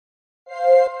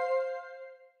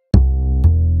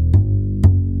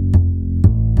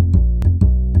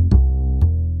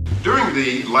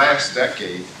last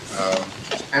decade,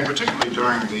 and particularly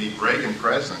during the Reagan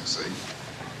presidency,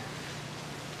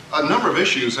 a number of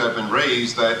issues have been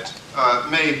raised that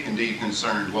may indeed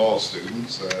concern law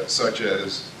students, such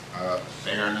as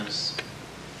fairness,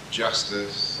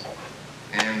 justice,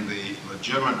 and the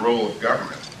legitimate role of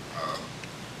government.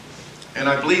 And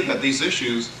I believe that these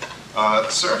issues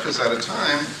surface at a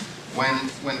time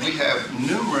when we have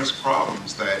numerous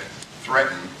problems that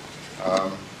threaten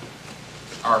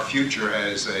our future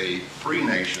as a free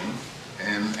nation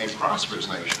and a prosperous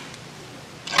nation.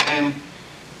 And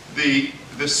the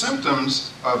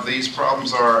symptoms of these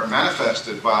problems are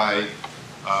manifested by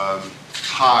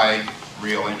high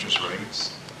real interest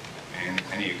rates, and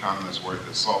any economist worth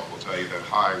his salt will tell you that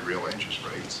high real interest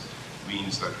rates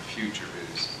means that the future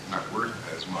is not worth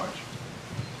as much.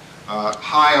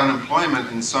 High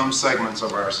unemployment in some segments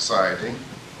of our society,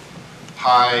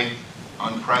 high,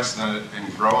 unprecedented,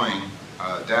 and growing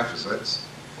deficits,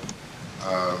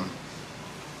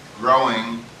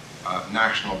 growing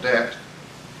national debt,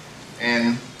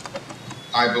 and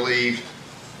I believe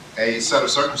a set of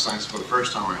circumstances for the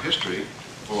first time in our history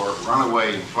for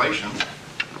runaway inflation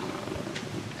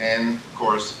and, of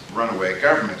course, runaway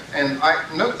government. And I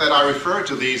note that I refer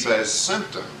to these as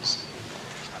symptoms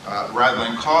rather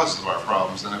than causes of our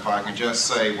problems. And if I can just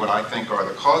say what I think are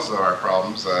the causes of our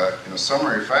problems in a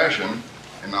summary fashion,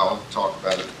 and I'll talk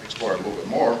about it, explore it a little bit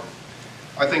more,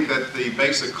 I think that the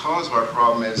basic cause of our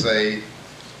problem is a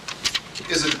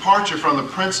departure from the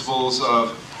principles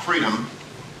of freedom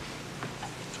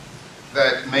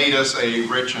that made us a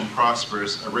rich and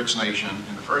prosperous, a rich nation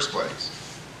in the first place.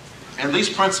 And these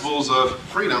principles of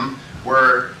freedom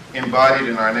were embodied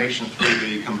in our nation through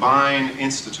the combined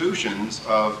institutions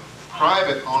of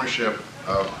private ownership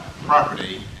of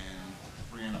property and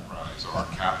free enterprise, or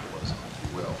capitalism,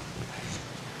 if you will.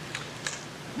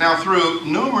 Now, through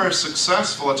numerous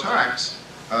successful attacks,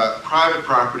 private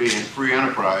property and free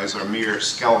enterprise are mere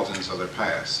skeletons of their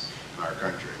past in our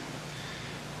country.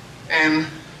 And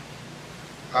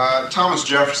Thomas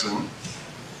Jefferson,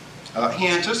 he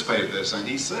anticipated this, and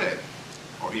he said,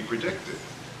 or he predicted,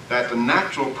 that the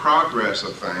natural progress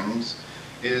of things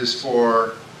is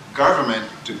for government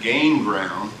to gain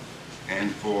ground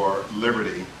and for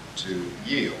liberty to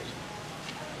yield.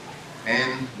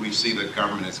 And we see that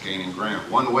government is gaining ground.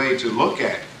 One way to look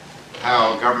at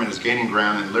how government is gaining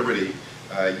ground and liberty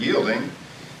yielding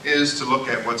is to look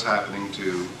at what's happening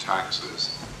to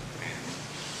taxes and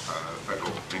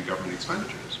federal and government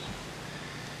expenditures.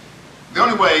 The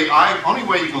only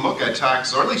way you can look at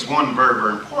taxes, or at least one very,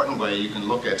 very important way you can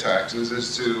look at taxes,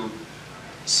 is to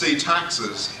see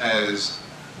taxes as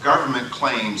government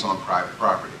claims on private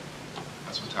property.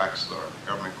 That's what taxes are,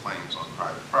 government claims on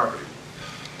private property.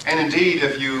 And indeed,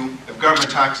 if government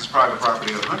taxes private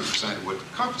property at 100%, it would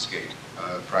confiscate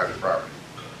private property.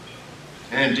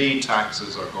 And indeed,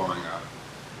 taxes are going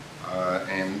up,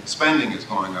 and spending is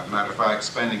going up. Matter of fact,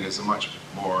 spending is a much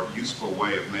more useful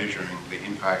way of measuring the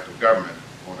impact of government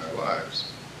on our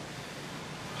lives.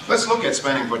 Let's look at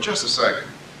spending for just a second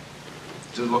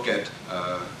to look at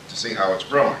to see how it's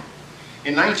growing.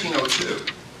 In 1902,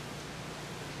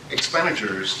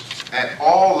 expenditures at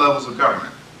all levels of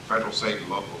government, federal, state, and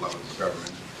local levels of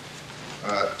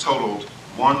government, totaled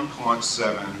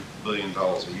 $1.7 billion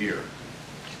a year.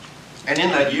 And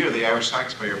in that year, the average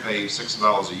taxpayer paid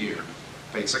 $6 a year,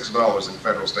 paid $6 in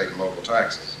federal, state, and local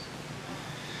taxes.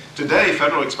 Today,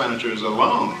 federal expenditures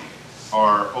alone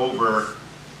are over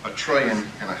 $1.5 trillion.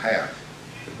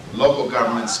 Local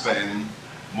governments spend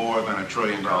more than $1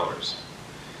 trillion.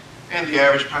 And the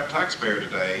average taxpayer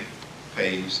today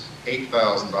pays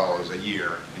 $8,000 a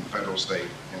year in federal, state,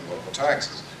 and local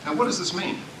taxes. Now, what does this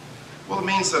mean? Well, it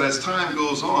means that as time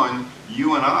goes on,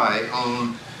 you and I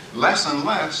own less and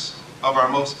less of our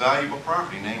most valuable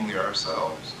property, namely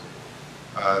ourselves.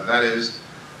 That is,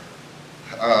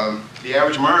 the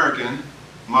average American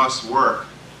must work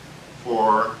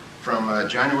from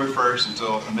January 1st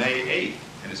until May 8th,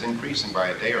 and is increasing by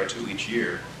a day or two each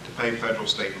year, to pay federal,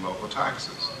 state, and local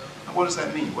taxes. Now, what does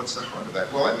that mean? What's the heart of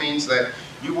that? Well, it means that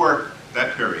you work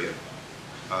that period,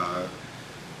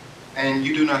 and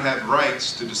you do not have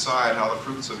rights to decide how the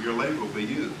fruits of your labor will be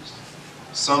used.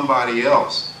 Somebody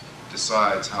else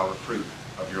decides how the fruit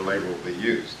of your labor will be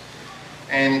used.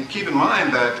 And keep in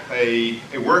mind that a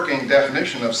working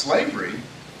definition of slavery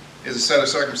is a set of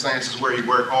circumstances where you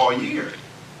work all year,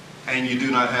 and you do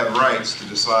not have rights to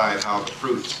decide how the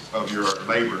fruits of your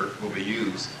labor will be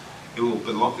used. It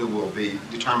will be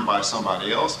determined by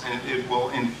somebody else, and it will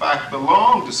in fact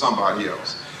belong to somebody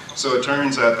else. So it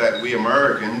turns out that we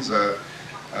Americans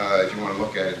If you want to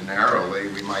look at it narrowly,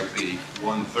 we might be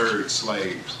 1/3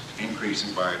 slaves,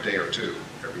 increasing by a day or two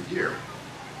every year.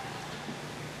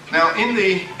 Now, in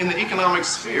the economic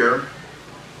sphere,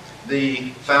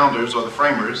 the founders or the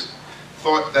framers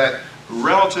thought that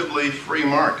relatively free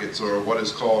markets, or what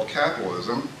is called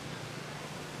capitalism,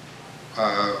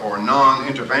 or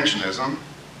non-interventionism,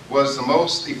 was the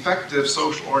most effective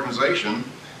social organization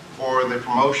for the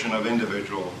promotion of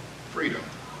individual freedom.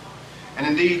 And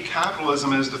indeed,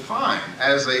 capitalism is defined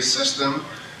as a system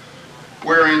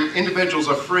wherein individuals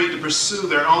are free to pursue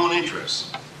their own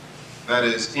interests. That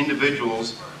is,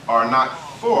 individuals are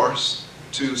not forced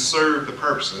to serve the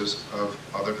purposes of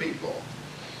other people.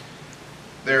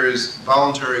 There is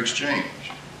voluntary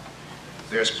exchange.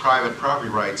 There's private property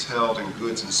rights held in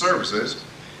goods and services.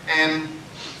 And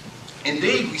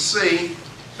indeed, we see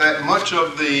that much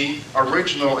of the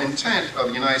original intent of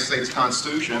the United States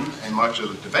Constitution and much of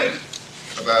the debate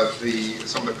about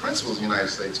some of the principles of the United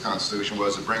States Constitution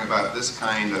was to bring about this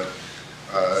kind of,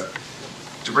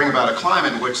 to bring about a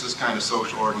climate in which this kind of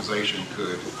social organization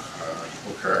could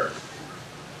occur.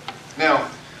 Now,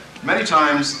 many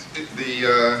times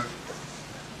the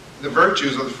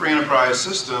virtues of the free enterprise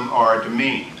system are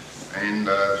demeaned, and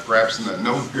perhaps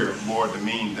nowhere more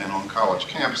demeaned than on college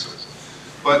campuses.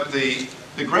 But the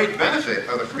great benefit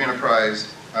of the free enterprise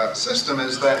system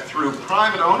is that through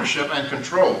private ownership and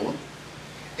control,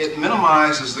 it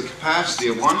minimizes the capacity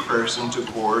of one person to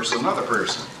coerce another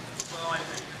person.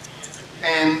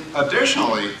 And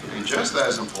additionally, and just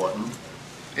as important,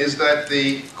 is that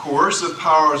the coercive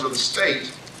powers of the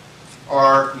state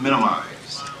are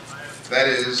minimized. That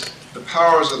is, the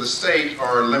powers of the state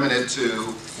are limited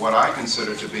to what I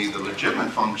consider to be the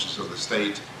legitimate functions of the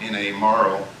state in a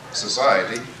moral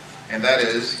society, and that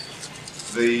is,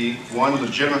 the one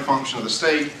legitimate function of the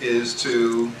state is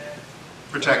to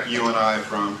protect you and I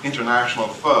from international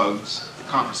thugs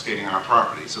confiscating our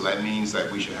property. So that means that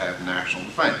we should have national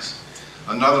defense.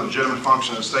 Another legitimate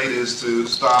function of the state is to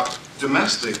stop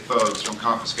domestic thugs from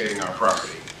confiscating our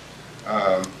property.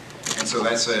 And so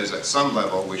that says at some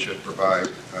level we should provide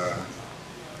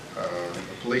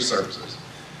police services.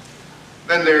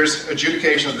 Then there's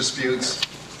adjudication of disputes,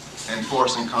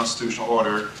 enforcing constitutional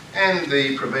order, and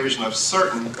the provision of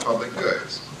certain public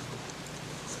goods.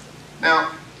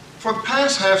 Now, for the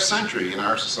past half century in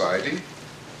our society,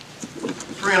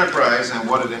 free enterprise and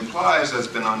what it implies has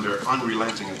been under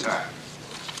unrelenting attack.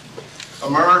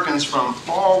 Americans from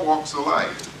all walks of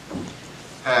life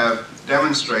have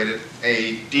demonstrated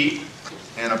a deep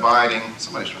and abiding,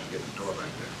 somebody's trying to get the door back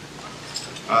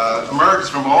there. Americans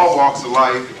from all walks of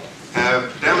life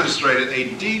have demonstrated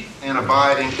a deep and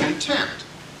abiding contempt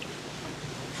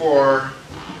for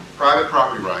private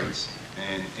property rights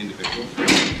and individual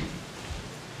freedom.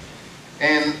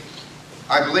 And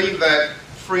I believe that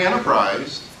free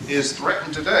enterprise is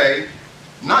threatened today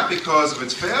not because of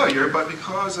its failure, but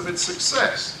because of its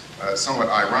success, somewhat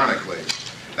ironically.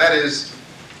 That is,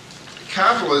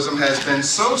 capitalism has been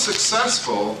so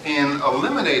successful in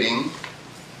eliminating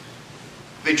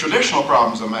the traditional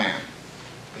problems of man,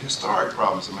 the historic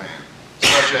problems of man,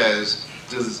 such as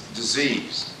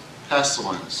disease,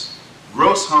 pestilence,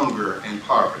 gross hunger, and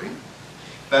poverty,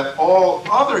 that all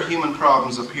other human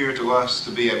problems appear to us to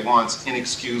be at once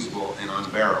inexcusable and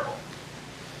unbearable.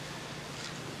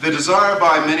 The desire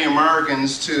by many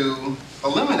Americans to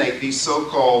eliminate these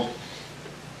so-called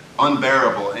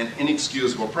unbearable and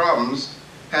inexcusable problems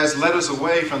has led us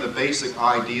away from the basic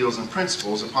ideals and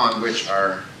principles upon which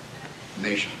our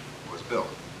nation was built.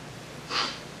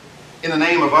 In the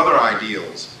name of other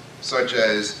ideals, such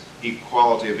as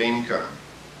equality of income,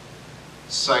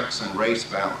 sex and race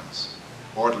balance,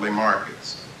 orderly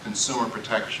markets, consumer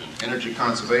protection, energy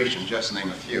conservation, just to name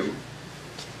a few,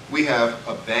 we have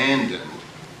abandoned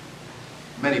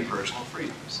many personal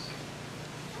freedoms.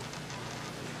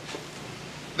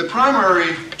 The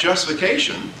primary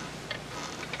justification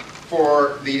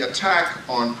for the attack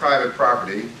on private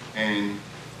property and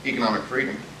economic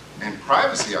freedom, and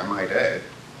privacy, I might add,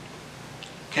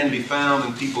 can be found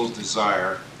in people's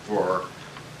desire for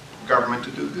government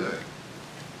to do good.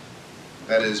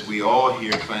 That is, we all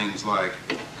hear things like,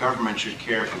 government should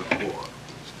care for the poor,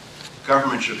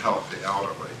 government should help the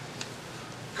elderly,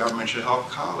 government should help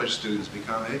college students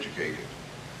become educated,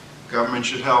 government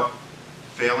should help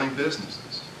failing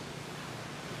businesses.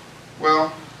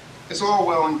 Well, it's all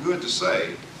well and good to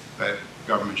say that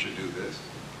government should do this,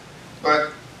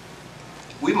 but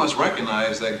we must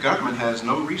recognize that government has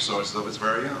no resources of its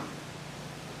very own.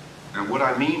 And what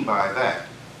I mean by that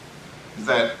is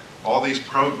that all these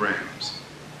programs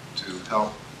to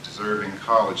help deserving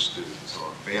college students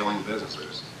or failing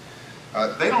businesses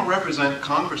They don't represent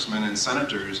congressmen and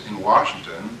senators in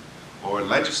Washington or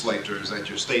legislators at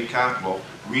your state capitol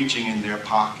reaching in their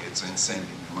pockets and sending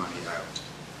the money out.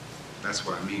 That's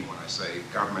what I mean when I say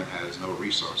government has no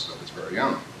resources of its very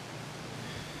own.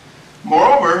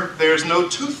 Moreover, there's no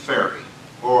tooth fairy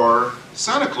or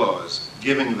Santa Claus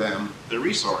giving them the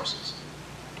resources.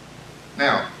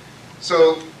 Now,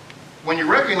 so when you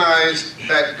recognize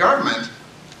that government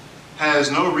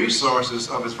has no resources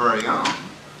of its very own,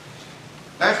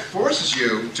 that forces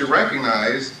you to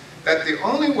recognize that the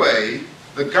only way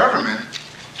the government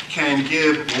can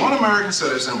give one American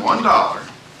citizen $1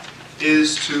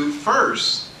 is to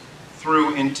first,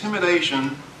 through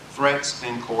intimidation, threats,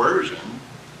 and coercion,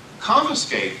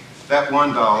 confiscate that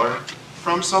 $1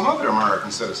 from some other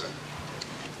American citizen.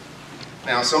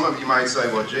 Now, some of you might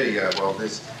say, well, gee, well,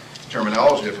 this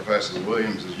terminology that Professor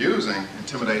Williams is using,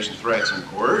 intimidation, threats, and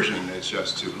coercion, is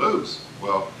just too loose.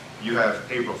 Well, you have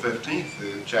April 15th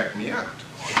to check me out.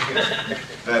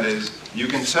 That is, you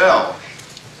can tell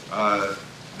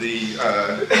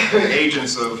the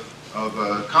agents of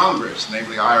Congress,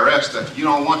 namely IRS, that you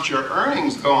don't want your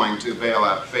earnings going to bail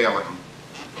out failing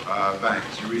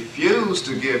banks. You refuse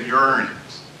to give your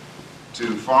earnings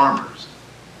to farmers.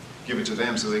 Give it to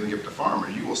them so they can give it to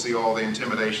farmers. You will see all the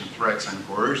intimidation, threats, and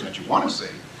coercion that you want to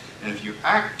see. And if you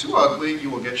act too ugly, you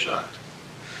will get shot.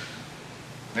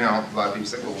 Now, a lot of people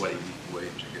say, well, wait,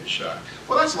 you get shot.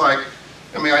 Well, that's like,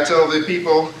 I mean, I tell the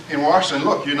people in Washington,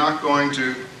 look, I'm not going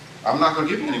to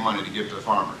give you any money to give to the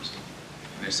farmers.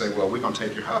 And they say, well, we're going to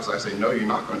take your house. I say, no, you're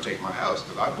not going to take my house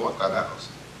because I bought that house.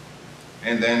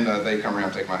 And then they come around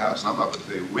and take my house, and I'm up at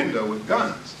the window with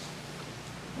guns.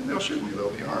 And they'll shoot me,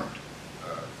 they'll be armed.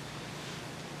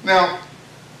 Now,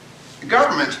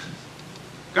 government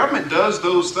does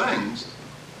those things,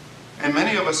 and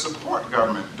many of us support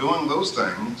government doing those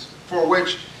things, for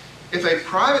which, if a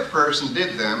private person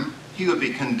did them, he would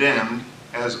be condemned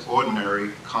as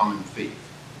ordinary common thief.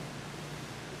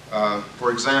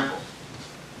 For example,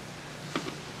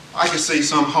 I could see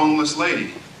some homeless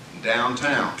lady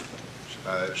downtown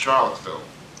Charlottesville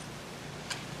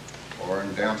or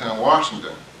in downtown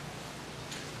Washington,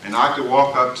 and I could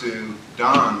walk up to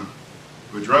Don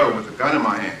Boudreaux with a gun in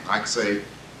my hand. I could say,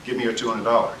 give me your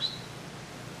 $200.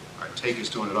 I'd take his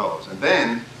 $200. And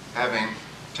then, having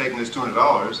taken his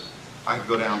 $200, I could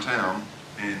go downtown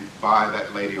and buy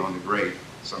that lady on the grate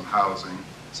some housing,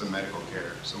 some medical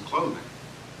care, some clothing.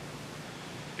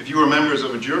 If you were members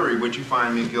of a jury, would you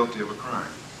find me guilty of a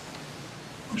crime?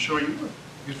 I'm sure you would.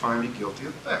 You'd find me guilty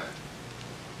of theft.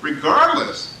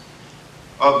 Regardless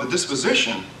of the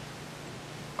disposition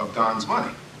of Don's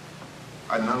money,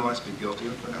 I'd nonetheless be guilty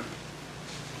of theft.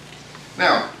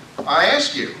 Now, I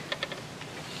ask you,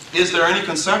 is there any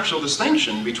conceptual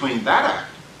distinction between that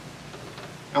act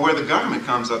and where the government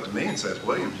comes up to me and says,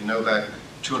 Williams, you know that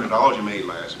 $200 you made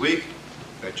last week,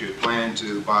 that you had planned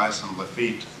to buy some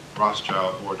Lafite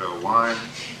Rothschild Bordeaux wine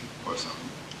or some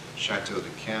Chateau de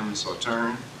Chem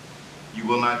Sauterne? You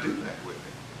will not do that with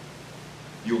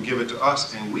it. You will give it to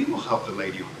us, and we will help the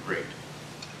lady on the grate.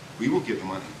 We will give the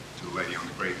money to the lady on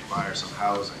the grate and buy her some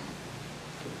housing.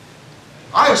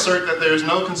 I assert that there is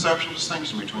no conceptual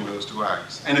distinction between those two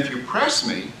acts. And if you press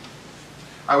me,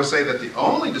 I would say that the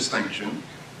only distinction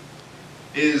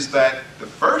is that the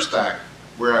first act,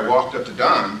 where I walked up to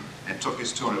Don and took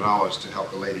his $200 to help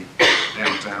the lady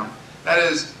downtown, that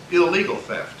is illegal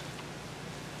theft.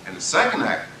 And the second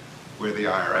act, where the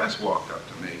IRS walked up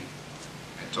to me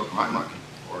and took my money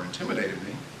or intimidated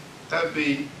me, that would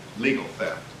be legal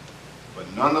theft.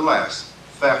 But nonetheless,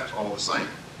 theft all the same.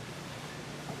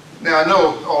 Now, I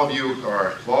know all of you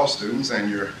are law students and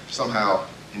you're somehow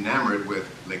enamored with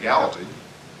legality,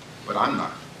 but I'm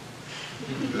not.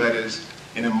 That is,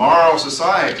 in a moral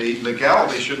society,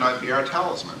 legality should not be our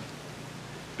talisman.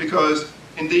 Because,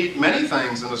 indeed, many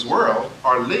things in this world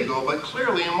are legal but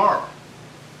clearly immoral.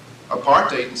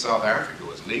 Apartheid in South Africa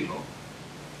was legal,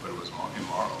 but it was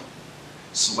immoral.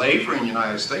 Slavery in the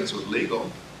United States was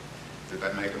legal. Did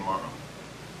that make it moral?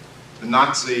 The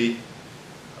Nazi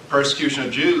persecution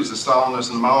of Jews, the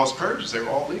Stalinists and the Maoist purges, they were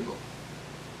all legal.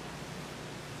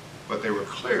 But they were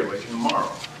clearly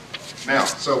immoral. Now,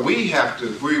 so we have to,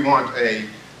 if we want a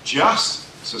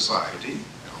just society, and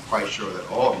I'm quite sure that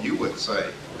all of you would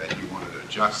say that you wanted a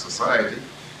just society,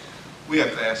 we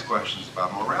have to ask questions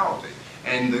about morality.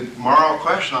 And the moral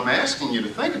question I'm asking you to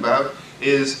think about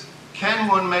is, can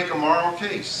one make a moral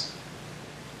case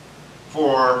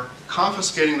for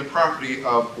confiscating the property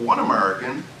of one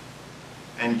American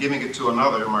and giving it to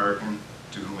another American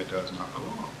to whom it does not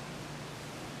belong?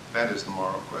 That is the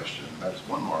moral question. That is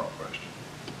one moral question.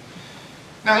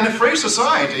 Now, in a free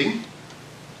society,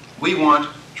 we want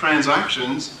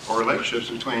transactions or relationships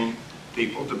between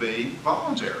people to be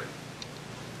voluntary.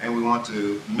 And we want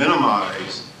to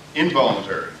minimize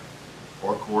involuntary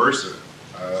or coercive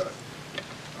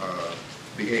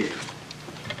behavior.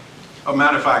 As a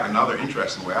matter of fact, another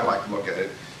interesting way I like to look at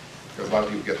it, because a lot of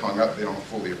people get hung up, they don't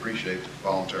fully appreciate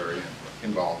voluntary and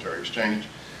involuntary exchange.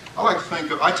 I like to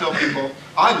think of, I tell people,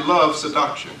 I love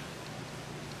seduction,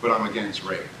 but I'm against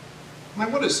rape. Now,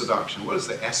 what is seduction? What is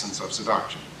the essence of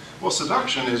seduction? Well,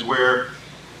 seduction is where,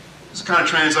 it's a kind of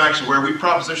transaction where we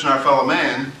proposition our fellow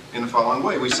man in the following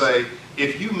way. We say,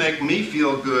 if you make me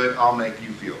feel good, I'll make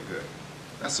you feel good.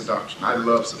 That's seduction. I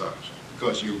love seduction,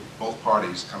 because both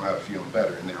parties come out feeling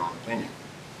better in their own opinion.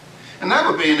 And that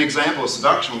would be an example of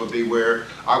seduction, would be where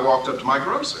I walked up to my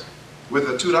grocer with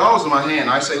the $2 in my hand.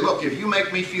 I say, look, if you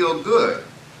make me feel good,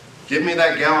 give me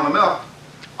that gallon of milk.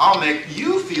 I'll make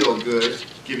you feel good,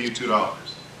 give you $2.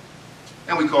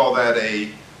 And we call that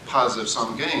a positive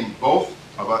sum game. Both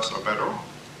of us are better off.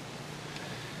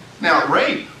 Now,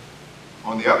 rape,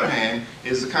 on the other hand,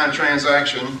 is the kind of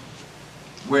transaction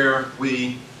where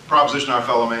we proposition our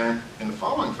fellow man in the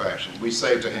following fashion. We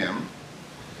say to him,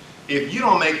 if you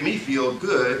don't make me feel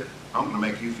good, I'm going to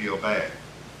make you feel bad.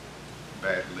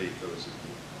 Bad belief, those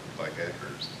who like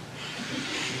adverbs.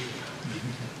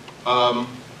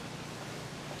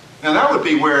 Now that would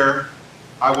be where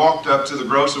I walked up to the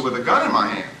grocer with a gun in my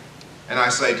hand, and I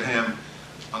say to him,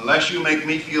 unless you make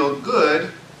me feel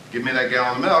good, give me that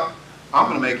gallon of milk, I'm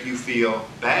going to make you feel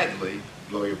badly,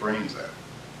 blow your brains out.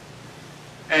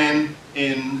 And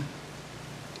in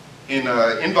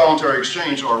involuntary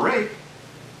exchange or rape,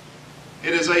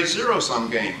 it is a zero-sum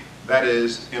game. That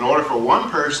is, in order for one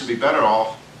person to be better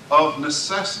off, of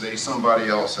necessity, somebody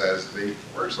else has to be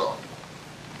worse off.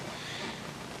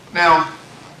 Now,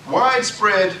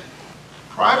 widespread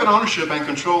private ownership and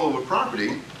control over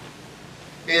property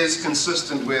is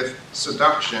consistent with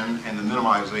seduction and the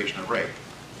minimization of rape.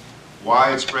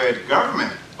 Widespread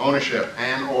government ownership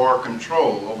and or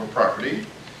control over property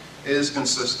is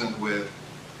consistent with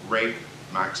rape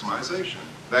maximization.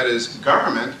 That is,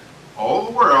 government, all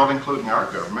over the world, including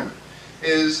our government,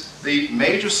 is the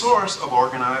major source of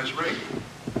organized rape.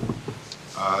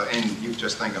 And you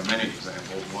just think of many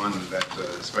examples. One that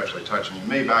especially touching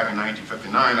me, back in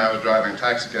 1959, I was driving a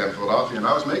taxi cab in Philadelphia, and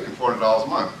I was making $400 a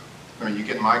month. I mean, you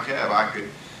get in my cab, I could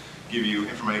give you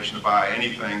information to buy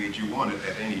anything that you wanted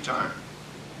at any time.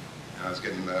 And I was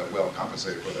getting well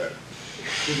compensated for that.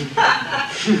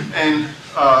 And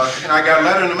I got a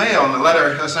letter in the mail, and the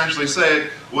letter essentially said,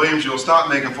 Williams, you'll stop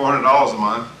making $400 a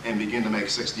month and begin to make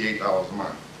 $68 a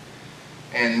month.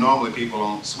 And normally people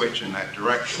don't switch in that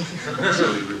direction.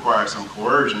 So it requires some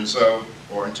coercion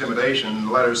or intimidation.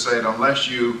 The letter said, unless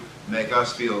you make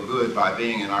us feel good by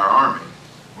being in our army,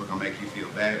 we're going to make you feel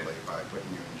badly by putting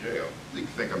you in jail. You can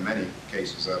think of many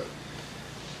cases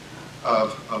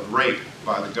of rape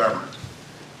by the government.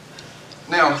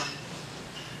 Now,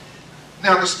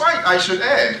 despite, I should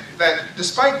add, that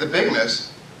despite the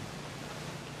bigness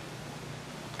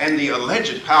and the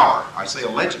alleged power, I say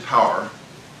alleged power,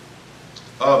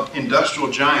 of industrial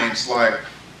giants like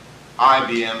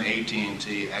IBM,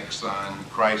 AT&T, Exxon,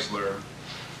 Chrysler,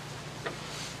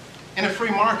 in a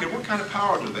free market, what kind of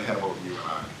power do they have over you and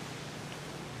I?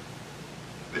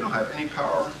 They don't have any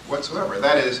power whatsoever.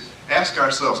 That is, ask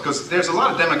ourselves, because there's a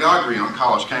lot of demagoguery on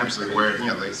college campuses where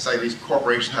they say these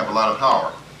corporations have a lot of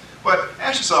power. But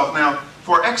ask yourself now,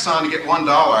 for Exxon to get $1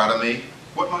 out of me,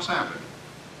 what must happen?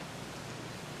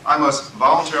 I must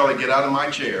voluntarily get out of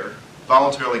my chair,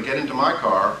 voluntarily get into my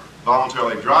car,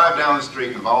 voluntarily drive down the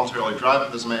street, and voluntarily drive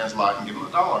up this man's lot and give him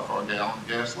 $1 for a gallon of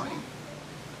gasoline.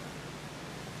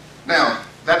 Now,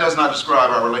 that does not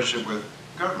describe our relationship with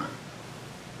government.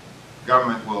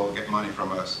 Government will get money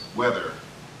from us whether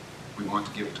we want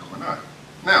to give it to them or not.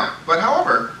 Now, but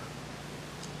however,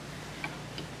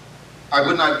 I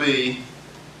would not be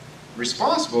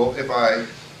responsible if I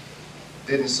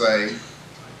didn't say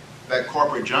that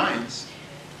corporate giants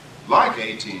like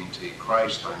AT&T,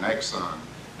 Chrysler, and Exxon,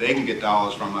 they can get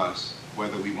dollars from us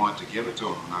whether we want to give it to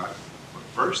them or not. But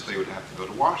first they would have to go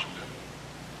to Washington.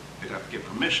 They'd have to get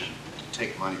permission to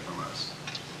take money from us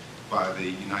by the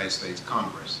United States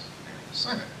Congress and the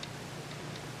Senate.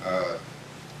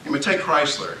 You would take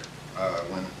Chrysler.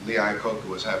 When Lee Iacocca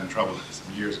was having trouble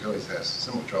some years ago, he has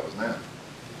similar troubles now.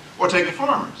 Or take the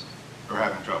farmers who are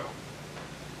having trouble.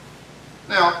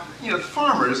 Now, the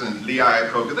farmers in Lee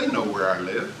Iacocca, they know where I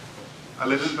live. I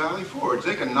live in Valley Forge.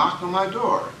 They could knock on my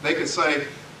door. They could say,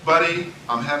 buddy,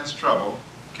 I'm having some trouble.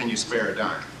 Can you spare a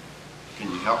dime? Can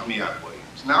you help me out,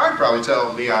 Williams? Now, I'd probably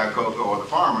tell Lee Iacocca or the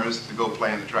farmers to go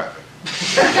play in the traffic.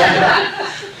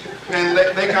 And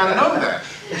they kind of know that.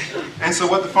 And so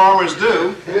what the farmers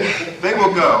do, they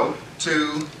will go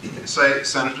to, say,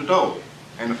 Senator Dole.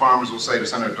 And the farmers will say to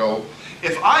Senator Dole,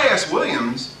 if I ask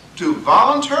Williams to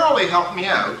voluntarily help me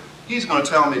out, he's going to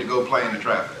tell me to go play in the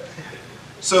traffic.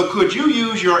 So could you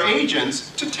use your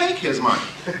agents to take his money?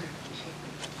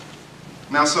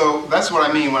 Now, so that's what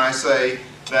I mean when I say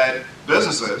that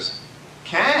businesses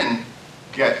can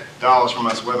get dollars from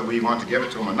us whether we want to give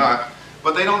it to them or not,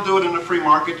 but they don't do it in a free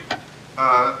market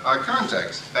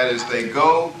context. That is, they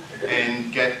go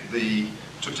and get the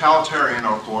totalitarian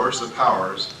or coercive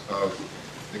powers of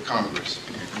the Congress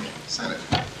and Senate.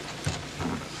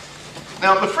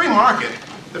 Now, the free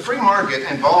market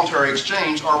and voluntary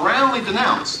exchange are roundly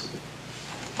denounced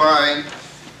by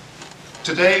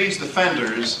today's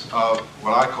defenders of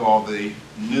what I call the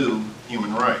new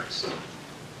human rights.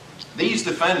 These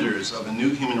defenders of the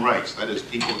new human rights, that is,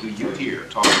 people who you hear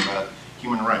talking about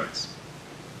human rights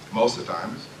most of the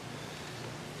times,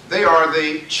 they are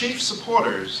the chief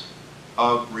supporters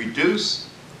of reduced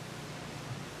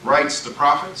rights to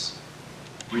profits,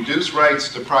 reduced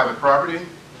rights to private property.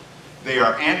 They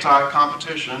are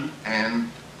anti-competition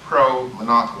and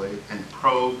pro-monopoly and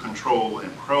pro-control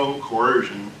and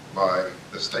pro-coercion by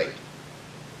the state.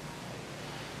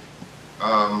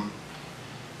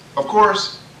 Of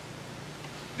course,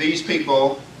 these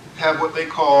people have what they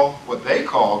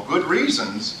call good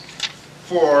reasons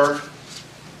for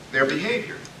their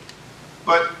behavior.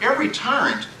 But every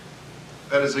tyrant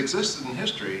that has existed in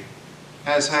history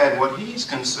has had what he's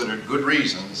considered good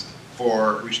reasons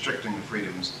for restricting the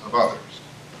freedoms of others.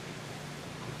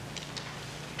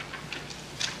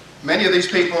 Many of these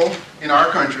people in our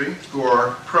country who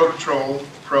are pro-control,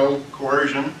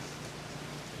 pro-coercion,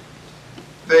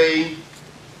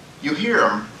 you hear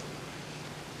them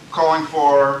calling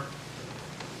for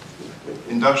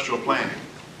industrial planning,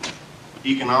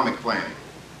 economic planning.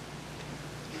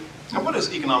 Now, what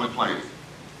is economic planning?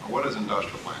 Or what is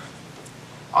industrial planning?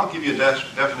 I'll give you a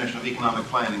definition of economic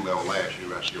planning that will last you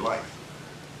the rest of your life.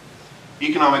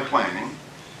 Economic planning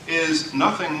is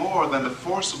nothing more than the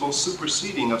forcible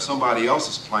superseding of somebody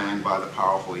else's plan by the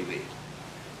powerful elite.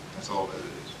 That's all that it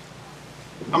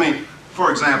is. I mean,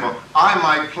 for example, I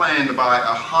might plan to buy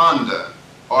a Honda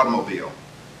automobile.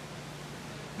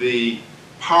 The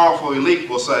powerful elite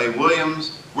will say,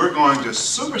 Williams, we're going to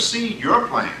supersede your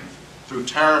plan through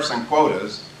tariffs and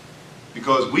quotas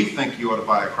because we think you ought to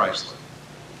buy a Chrysler.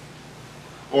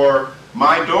 Or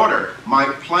my daughter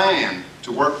might plan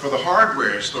to work for the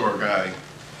hardware store guy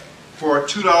for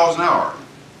 $2 an hour.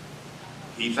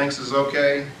 He thinks it's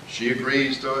okay, she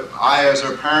agrees to it, I as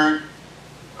her parent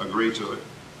agree to it.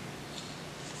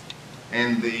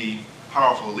 And the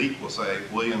powerful elite will say,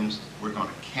 Williams, we're going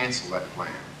to cancel that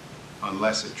plan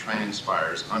unless it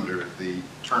transpires under the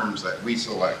terms that we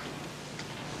select.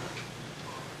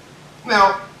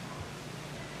 Now,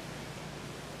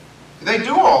 they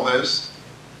do all this,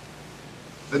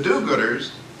 the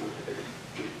do-gooders,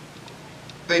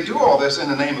 they do all this in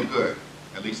the name of good.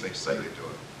 At least they say they do it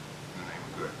in the name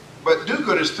of good. But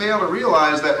do-gooders fail to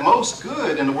realize that most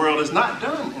good in the world is not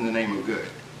done in the name of good.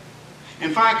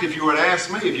 In fact, if you were to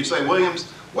ask me, if you say,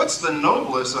 Williams, what's the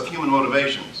noblest of human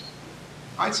motivations?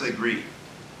 I'd say greed.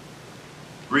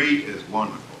 Greed is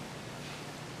wonderful.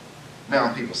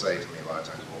 Now people say to me a lot of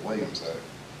times, well, Williams,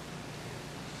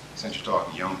 since you're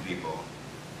talking young people,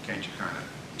 can't you kind of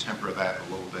temper that a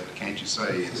little bit? Can't you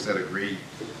say, instead of greed,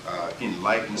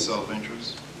 enlightened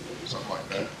self-interest? Something like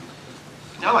that.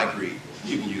 I like greed.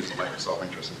 You can use enlightened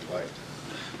self-interest if you like.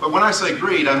 But when I say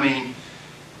greed, I mean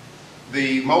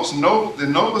the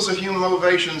noblest of human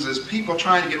motivations is people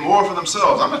trying to get more for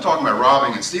themselves. I'm not talking about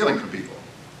robbing and stealing from people.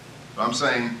 But I'm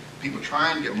saying people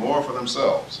trying to get more for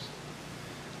themselves.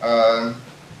 Let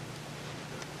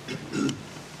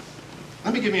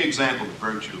me give you an example of the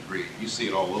virtue of greed. You see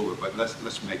it all over, but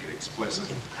let's make it explicit.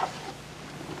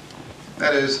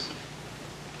 That is,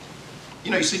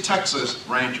 you know, you see Texas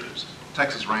ranchers.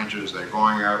 Texas ranchers, they're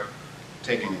going out,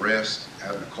 taking risks,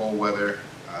 having the cold weather,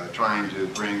 trying to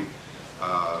bring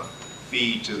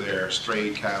feed to their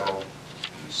stray cattle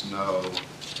in the snow.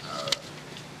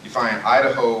 You find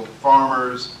Idaho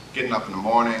farmers getting up in the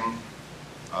morning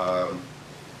and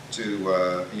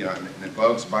the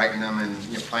bugs biting them and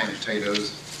planting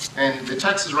potatoes. And the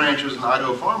Texas ranchers and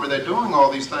Idaho farmer, they're doing all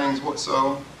these things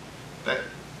so that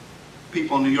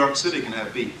people in New York City can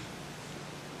have beef.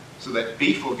 So that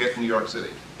beef will get to New York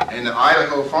City. And the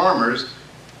Idaho farmers,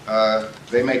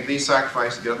 they make these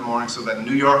sacrifices to get up in the morning so that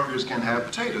New Yorkers can have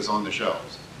potatoes on the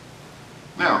shelves.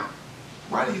 Now,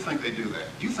 why do you think they do that?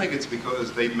 Do you think it's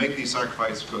because they make these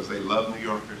sacrifices because they love New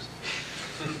Yorkers?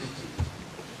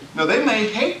 No, they may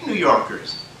hate New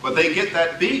Yorkers, but they get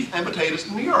that beef and potatoes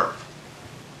from New York.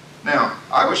 Now,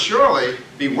 I would surely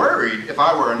be worried if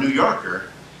I were a New Yorker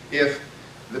if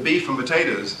the beef and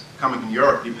potatoes coming from New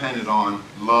York depended on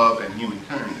love and human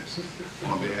kindness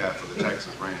on behalf of the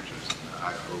Texas ranchers and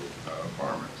Idaho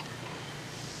farmers.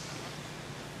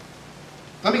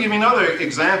 Let me give you another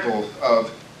example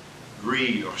of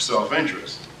greed or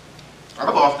self-interest.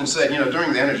 I've often said, you know,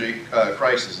 during the energy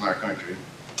crisis in our country,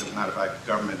 as a matter of fact, the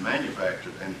government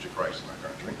manufactured the energy crisis in our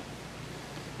country.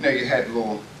 You know, you had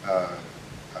little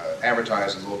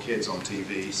advertising little kids on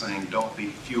TV saying, don't be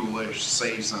foolish,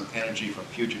 save some energy for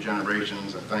future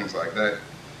generations and things like that.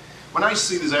 When I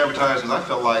see these advertisements, I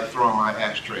felt like throwing my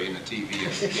ashtray in the TV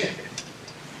as a kid.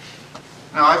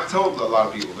 Now, I've told a lot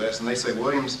of people this, and they say,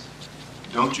 Williams,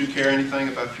 don't you care anything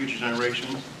about future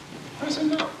generations? I said,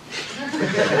 no.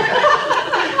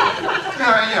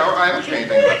 I don't care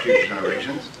anything about future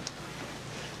generations.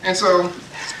 And so,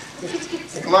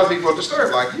 a lot of people are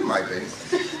disturbed, like you might be.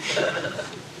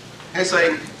 They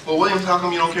say, well, Williams, how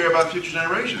come you don't care about future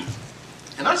generations?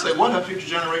 And I say, what have future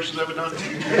generations ever done to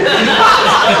you?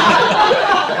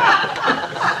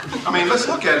 I mean, let's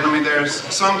look at it. I mean, there's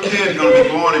some kid going to be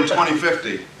born in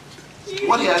 2050.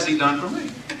 What has he done for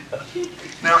me?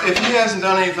 Now, if he hasn't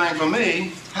done anything for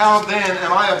me, how then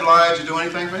am I obliged to do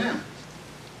anything for him?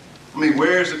 I mean,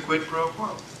 where is the quid pro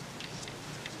quo?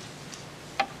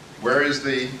 Where is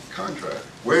the contract?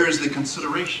 Where is the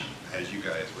consideration, as you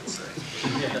guys would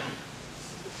say?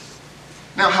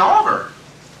 Now, however,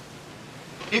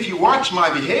 if you watch my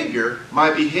behavior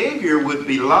would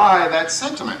belie that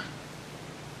sentiment.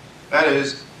 That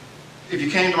is, if you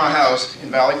came to my house in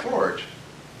Valley Forge,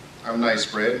 I have a nice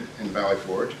spread in Valley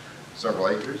Forge, several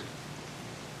acres.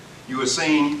 You were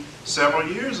seen several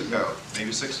years ago,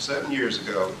 maybe 6 or 7 years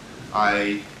ago,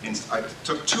 I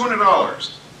took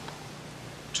 $200.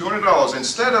 $200,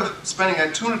 instead of spending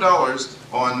that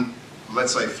 $200 on,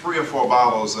 let's say, 3 or 4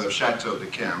 bottles of Chateau de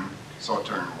Chem,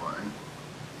 Sauterne wine,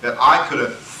 that I could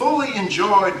have fully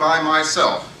enjoyed by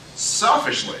myself,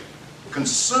 selfishly,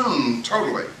 consumed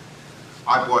totally,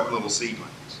 I bought little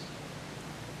seedlings,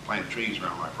 planted trees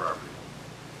around my property.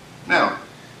 Now,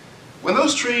 when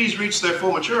those trees reach their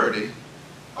full maturity,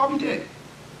 I'll be dead.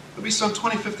 There'll be some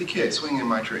 20, 50 kids swinging in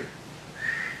my tree.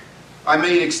 I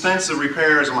made extensive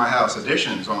repairs on my house,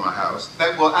 additions on my house,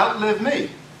 that will outlive me.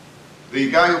 The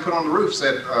guy who put on the roof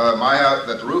said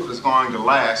that the roof is going to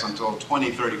last until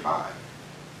 2035.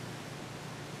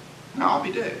 Now I'll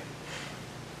be dead.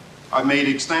 I've made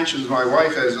extensions, my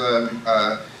wife has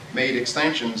made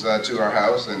extensions to our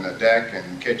house and the deck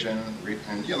and kitchen,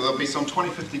 and you know, there'll be some 20,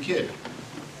 50 kids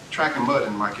tracking mud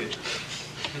in my kitchen.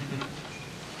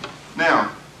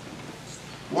 Now,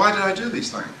 why did I do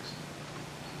these things?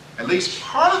 At least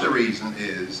part of the reason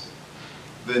is,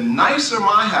 the nicer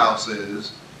my house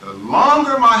is, the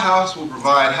longer my house will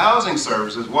provide housing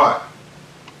services, what?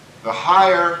 The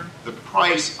higher the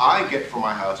price I get for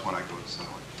my house when I go to sell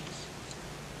it.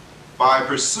 By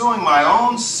pursuing my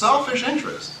own selfish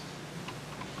interest,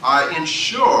 I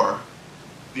ensure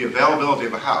the availability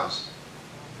of a house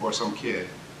for some kid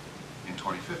in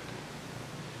 2050.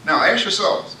 Now ask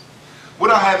yourselves, would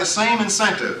I have the same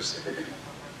incentives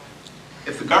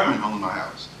if the government owned my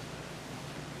house?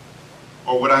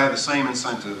 Or would I have the same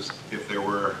incentives if there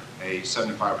were a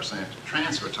 75%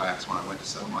 transfer tax when I went to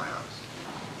sell my house?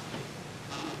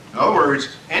 In other words,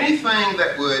 anything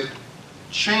that would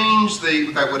change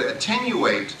that would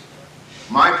attenuate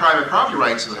my private property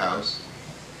rights to the house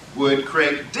would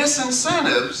create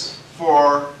disincentives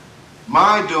for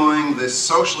my doing this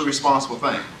socially responsible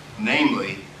thing,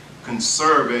 namely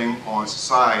conserving on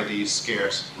society's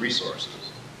scarce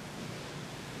resources.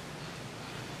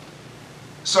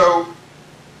 So,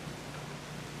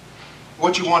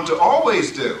 what you want to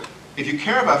always do, if you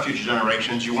care about future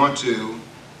generations, you want to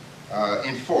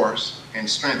enforce and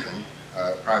strengthen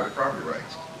private property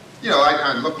rights. You know,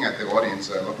 I'm looking at the audience,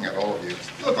 looking at all of you.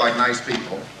 You look like nice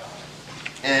people.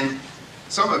 And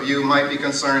some of you might be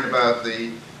concerned about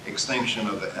the extinction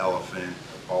of the elephant,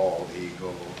 the bald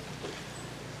eagle,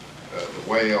 the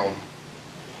whale.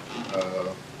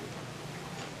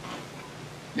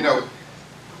 You know,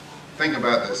 think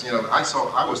about this. You know, I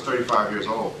was 35 years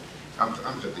old. I'm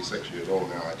 56 years old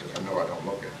now. I know I don't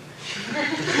look it.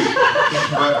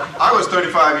 But I was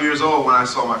 35 years old when I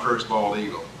saw my first bald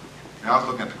eagle. And I was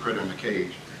looking at the critter in the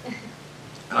cage.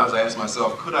 And I was asking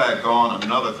myself, could I have gone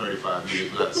another 35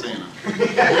 years without seeing him?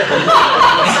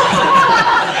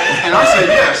 And I said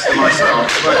yes to myself.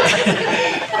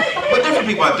 But different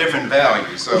people have different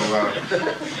values. So,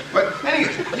 but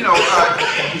anyway, you know,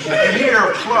 you hear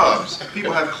of clubs.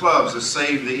 People have clubs to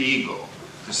save the eagle.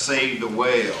 to save the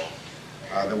whale.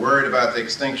 They're worried about the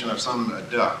extinction of some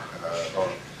duck, or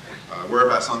worried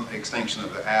about some extinction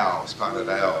of the owl, spotted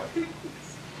owl.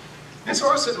 And so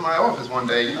I was sitting in my office one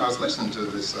day, you know, I was listening to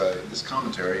this, this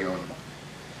commentary on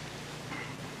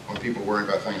people worrying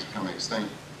about things becoming extinct.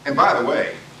 And by the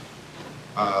way,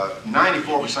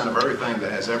 94% of everything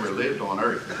that has ever lived on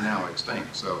Earth is now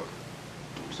extinct. So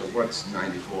what's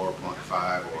 94.5 or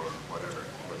whatever?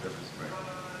 What difference it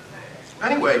makes?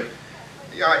 Anyway,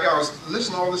 yeah, I was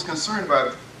listening to all this concern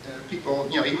about people,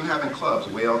 you know, even having clubs,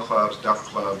 whale clubs, duck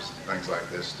clubs, things like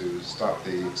this to stop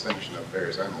the extinction of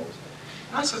various animals.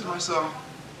 And I said to myself,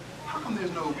 how come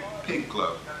there's no pig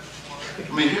club?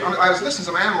 I mean, I was listening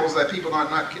to some animals that people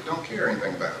don't care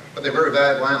anything about, but they're very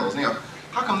valuable animals. You know,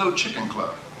 how come no chicken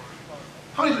club?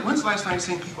 When's the last time you've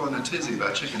seen people in a tizzy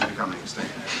about chickens becoming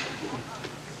extinct?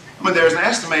 I mean, there's an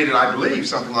estimated, I believe,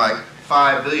 something like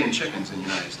 5 billion chickens in the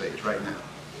United States right now.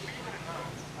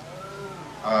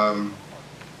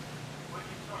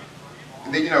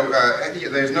 You know,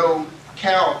 there's no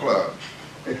cow club,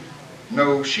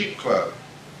 no sheep club.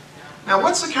 Now,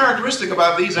 what's the characteristic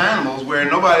about these animals where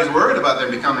nobody's worried about them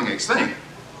becoming extinct,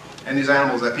 and these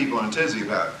animals that people are in tizzy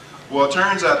about? Well, it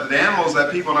turns out that the animals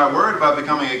that people are not worried about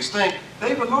becoming extinct,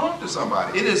 they belong to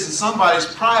somebody. It is in somebody's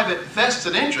private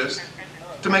vested interest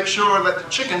to make sure that the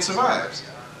chicken survives.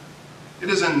 It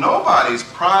is in nobody's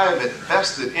private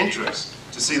vested interest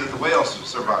to see that the whale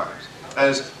survives. That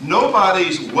is,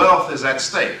 nobody's wealth is at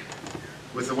stake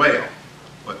with the whale,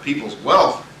 but people's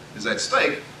wealth is at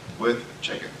stake with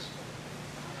chickens.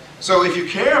 So if you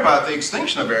care about the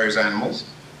extinction of various animals,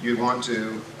 you want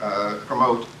to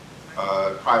promote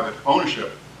private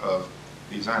ownership of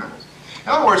these animals. In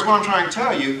other words, what I'm trying to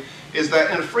tell you is that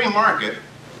in a free market,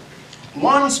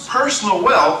 one's personal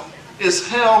wealth is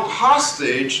held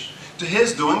hostage to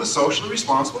his doing the socially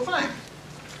responsible thing,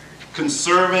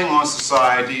 conserving on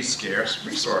society's scarce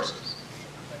resources.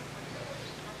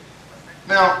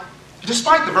 Now,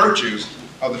 despite the virtues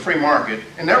of the free market,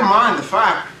 and never mind the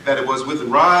fact that it was with the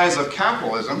rise of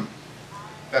capitalism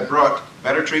that brought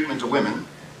better treatment to women,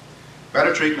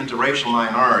 better treatment to racial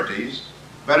minorities,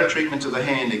 better treatment to the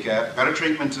handicapped, better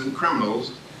treatment to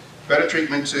criminals, better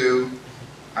treatment to,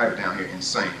 I have down here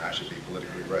insane, I should be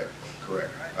politically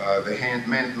correct,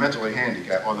 the mentally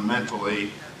handicapped or the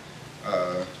mentally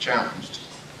challenged.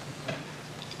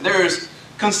 There is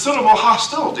considerable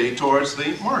hostility towards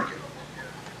the market.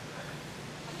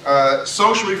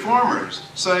 Social reformers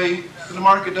say that the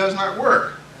market does not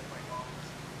work.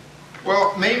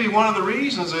 Well, maybe one of the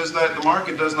reasons is that the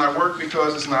market does not work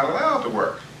because it's not allowed to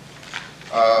work.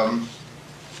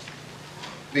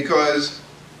 Because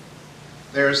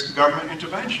there's government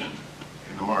intervention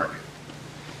in the market.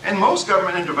 And most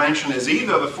government intervention is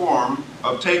either the form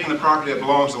of taking the property that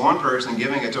belongs to one person and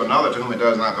giving it to another to whom it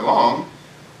does not belong,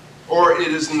 or it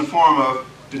is in the form of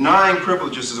denying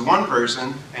privileges to one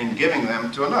person and giving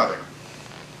them to another.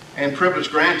 And privilege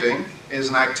granting is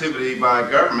an activity by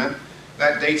government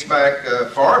that dates back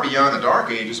far beyond the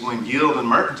Dark Ages, when guild and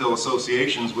mercantile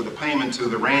associations with a payment to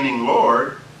the reigning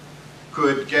lord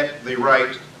could get the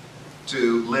right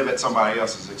to live at somebody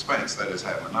else's expense, that is,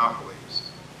 have monopolies.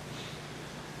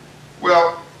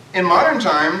 Well, in modern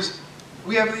times,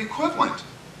 we have the equivalent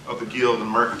of the guild and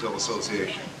mercantile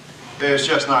association. There's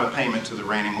just not a payment to the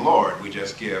reigning lord. We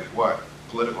just give what?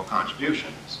 Political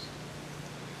contributions.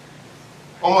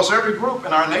 Almost every group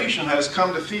in our nation has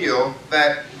come to feel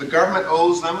that the government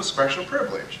owes them a special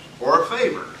privilege or a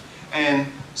favor. And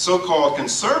so-called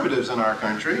conservatives in our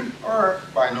country are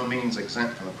by no means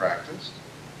exempt from the practice.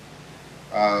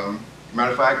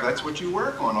 Matter of fact, that's what you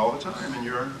work on all the time in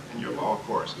your law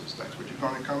courses. That's what you're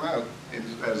going to come out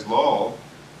as law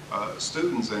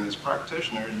students and as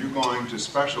practitioners. You're going to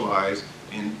specialize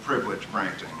in privilege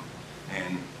granting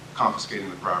and confiscating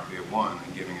the property of one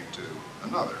and giving it to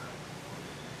another.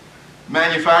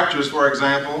 Manufacturers, for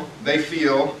example, they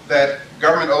feel that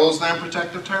government owes them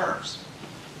protective tariffs.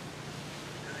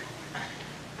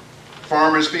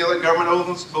 Farmers feel that government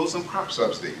owes them crop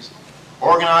subsidies.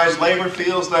 Organized labor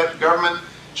feels that government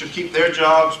should keep their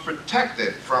jobs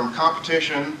protected from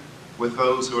competition with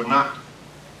those who are not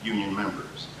union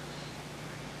members.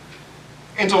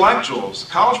 Intellectuals,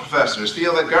 college professors,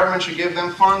 feel that government should give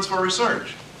them funds for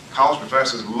research. College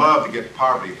professors love to get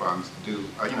poverty funds to do,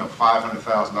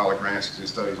 $500,000 grants to do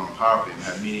studies on poverty and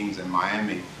have meetings in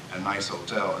Miami at a nice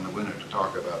hotel in the winter to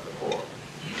talk about the poor.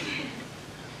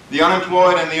 The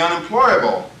unemployed and the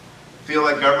unemployable feel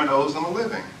that government owes them a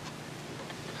living.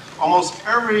 Almost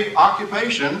every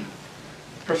occupation,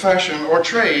 profession, or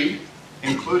trade,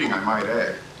 including, I might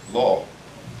add, law,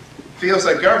 feels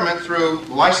that government, through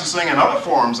licensing and other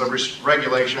forms of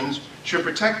regulations, should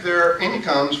protect their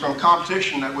incomes from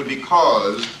competition that would be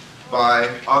caused by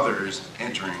others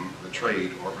entering the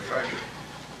trade or profession.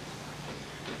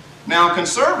 Now,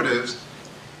 conservatives,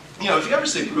 you know, if you ever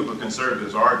see a group of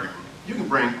conservatives arguing, you can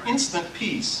bring instant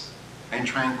peace and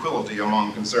tranquility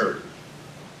among conservatives.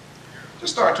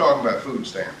 Just start talking about food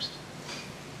stamps.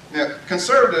 Now,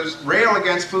 conservatives rail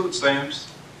against food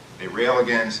stamps. They rail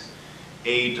against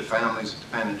aid to families with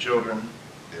dependent children.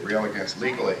 They rail against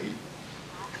legal aid.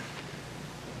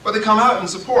 But they come out in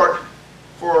support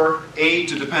for aid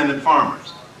to dependent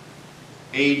farmers,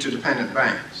 aid to dependent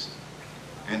banks,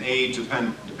 and aid to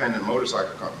dependent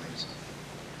motorcycle companies.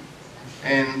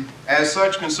 And as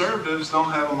such, conservatives don't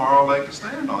have a moral leg to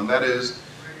stand on. That is,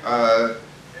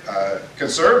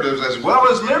 conservatives as well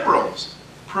as liberals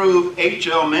prove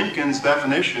H.L. Mencken's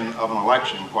definition of an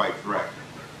election quite correct.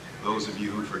 Those of you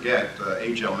who forget,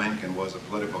 H.L. Mencken was a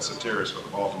political satirist for the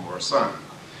Baltimore Sun.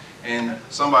 And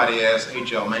somebody asked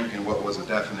H.L. Mencken what was the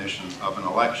definition of an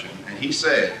election, and he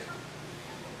said,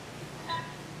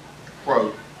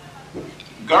 quote,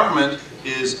 "Government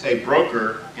is a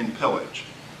broker in pillage,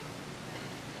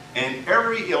 and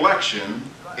every election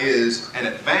is an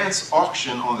advance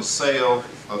auction on the sale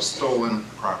of stolen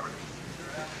property."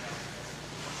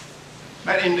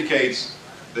 That indicates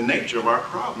the nature of our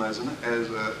problem as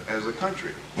a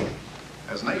country,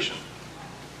 as a nation.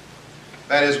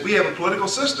 That is, we have a political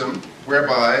system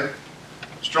whereby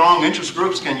strong interest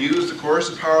groups can use the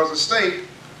coercive powers of the state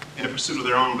in the pursuit of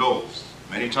their own goals.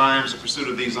 Many times the pursuit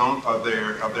of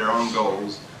their own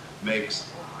goals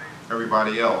makes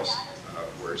everybody else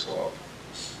worse off.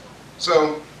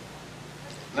 So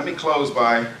let me close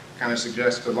by kind of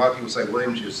suggest, because a lot of people say,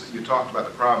 Williams, you talked about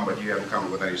the problem, but you haven't come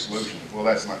up with any solutions. Well,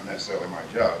 that's not necessarily my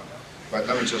job. But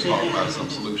let me just talk about some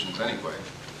solutions anyway.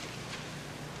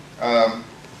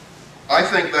 I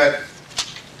think that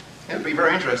it would be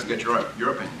very interesting to get your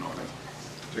opinion on it,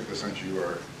 particularly since you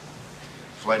are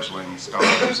fledgling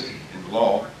scholars in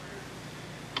law.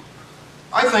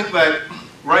 I think that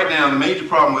right now the major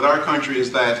problem with our country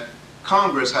is that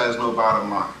Congress has no bottom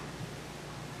line.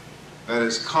 That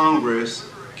is, Congress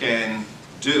can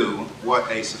do what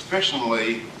a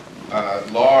sufficiently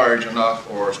large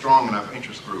enough or strong enough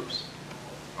interest groups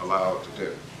allow it to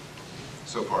do,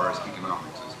 so far as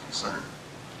economics is concerned.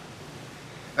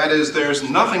 That is, there's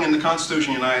nothing in the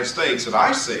Constitution of the United States that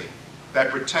I see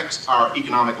that protects our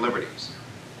economic liberties.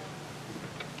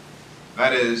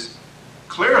 That is,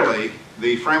 clearly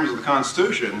the framers of the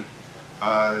Constitution,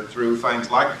 through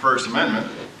things like the First Amendment,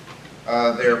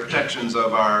 there are protections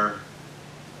of our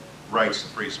rights to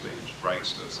free speech,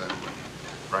 rights to assembly,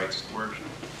 rights to worship.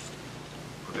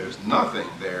 But there's nothing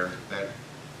there that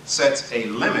sets a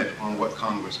limit on what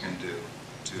Congress can do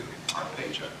to our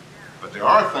paycheck. But there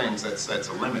are things that sets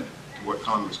a limit to what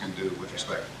Congress can do with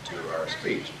respect to our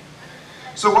speech.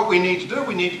 So what we need to do,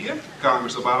 we need to give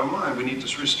Congress a bottom line. We need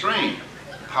to restrain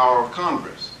the power of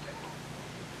Congress.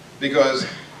 Because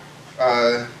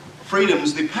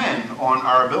freedoms depend on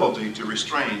our ability to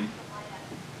restrain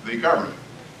the government.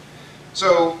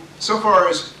 So far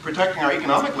as protecting our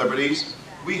economic liberties,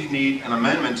 we need an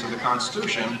amendment to the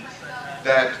Constitution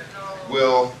that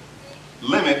will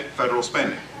limit federal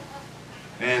spending.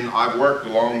 And I've worked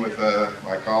along with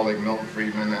my colleague Milton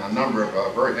Friedman and a number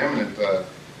of very eminent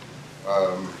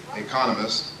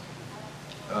economists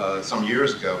some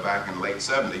years ago, back in the late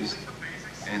 70s,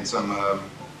 and some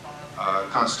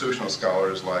constitutional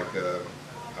scholars like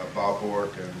Bob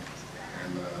Bork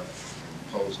and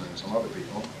Posen and some other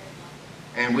people.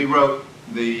 And we wrote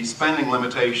the spending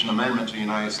limitation amendment to the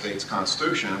United States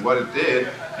Constitution. And what it did,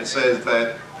 it says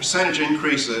that percentage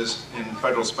increases in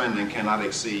federal spending cannot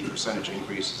exceed percentage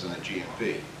increases in the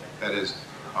GNP. That is,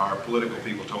 our political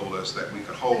people told us that we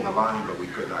could hold the line, but we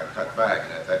could not cut back.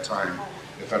 And at that time,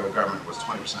 the federal government was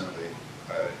 20% of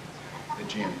the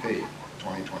GNP,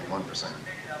 21%.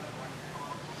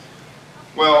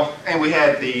 Well, and we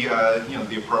had the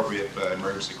the appropriate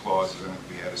emergency clauses, and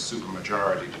we had a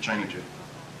supermajority to change it.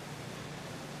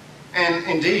 And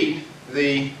indeed,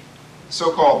 the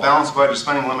so-called balanced budget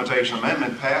spending limitation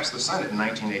amendment passed the Senate in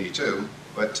 1982,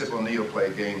 but Tip O'Neill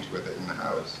played games with it in the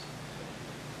House,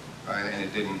 and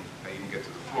it didn't even get to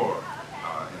the floor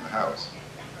in the House.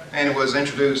 And it was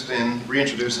reintroduced in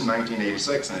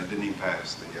 1986, and it didn't even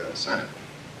pass the Senate.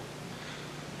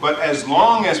 But as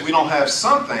long as we don't have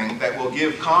something that will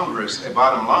give Congress a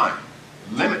bottom line,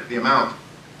 limit the amount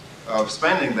of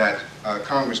spending that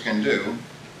Congress can do,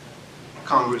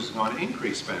 Congress is going to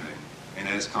increase spending. And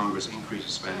as Congress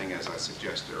increases spending, as I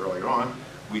suggested earlier on,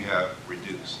 we have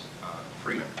reduced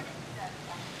freedom.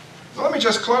 So let me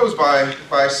just close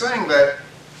by saying that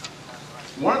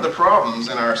one of the problems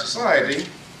in our society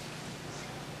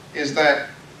is that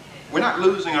we're not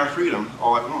losing our freedom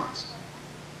all at once,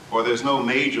 or there's no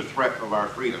major threat of our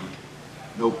freedom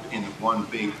in one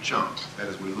big chunk. That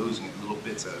is, we're losing it little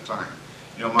bits at a time.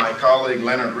 You know, my colleague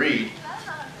Leonard Reed,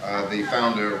 the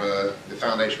founder of the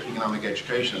Foundation for Economic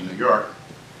Education in New York,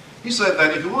 he said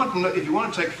that if you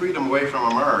want to take freedom away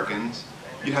from Americans,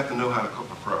 you have to know how to cook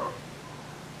a frog.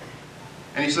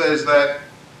 And he says that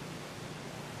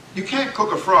you can't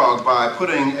cook a frog by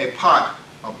putting a pot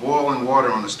of boiling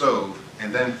water on the stove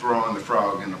and then throwing the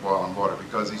frog in the boiling water,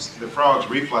 because the frog's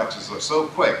reflexes are so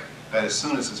quick that as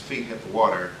soon as his feet hit the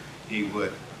water, he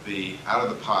would be out of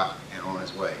the pot and on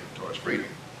his way towards freedom.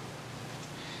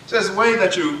 He says the way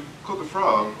that you cook a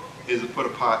frog is to put a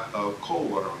pot of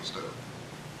cold water on the stove,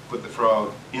 put the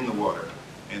frog in the water,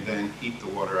 and then heat the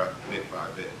water up bit by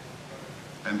bit.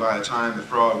 And by the time the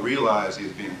frog realized he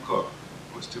was being cooked,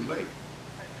 it was too late.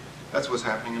 That's what's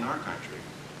happening in our country.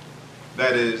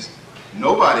 That is,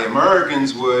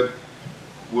 Americans would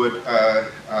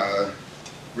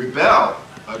rebel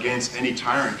against any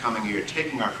tyrant coming here,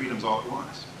 taking our freedoms all at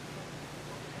once.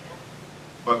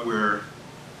 But we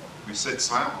sit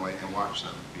silently and watch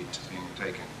them being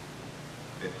taken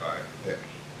bit by bit.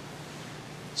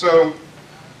 So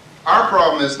our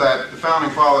problem is that the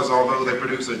Founding Fathers, although they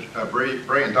produce a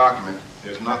brilliant document,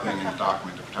 there's nothing in the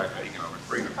document to protect our economic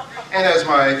freedom. And as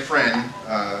my friend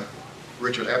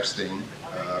Richard Epstein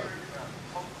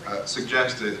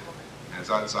suggested, as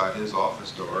outside his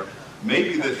office door,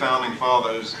 maybe the Founding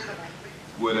Fathers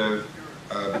would have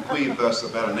bequeathed us a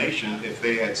better nation if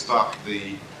they had stopped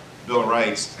the Bill of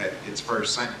Rights at its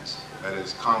first sentence. That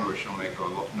is, Congress shall make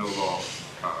no law,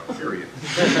 period.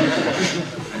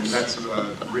 And that's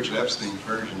Richard Epstein's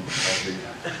version of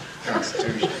the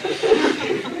Constitution.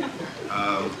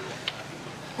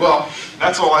 Well,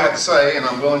 that's all I have to say, and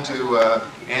I'm willing to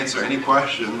answer any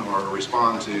question or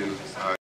respond to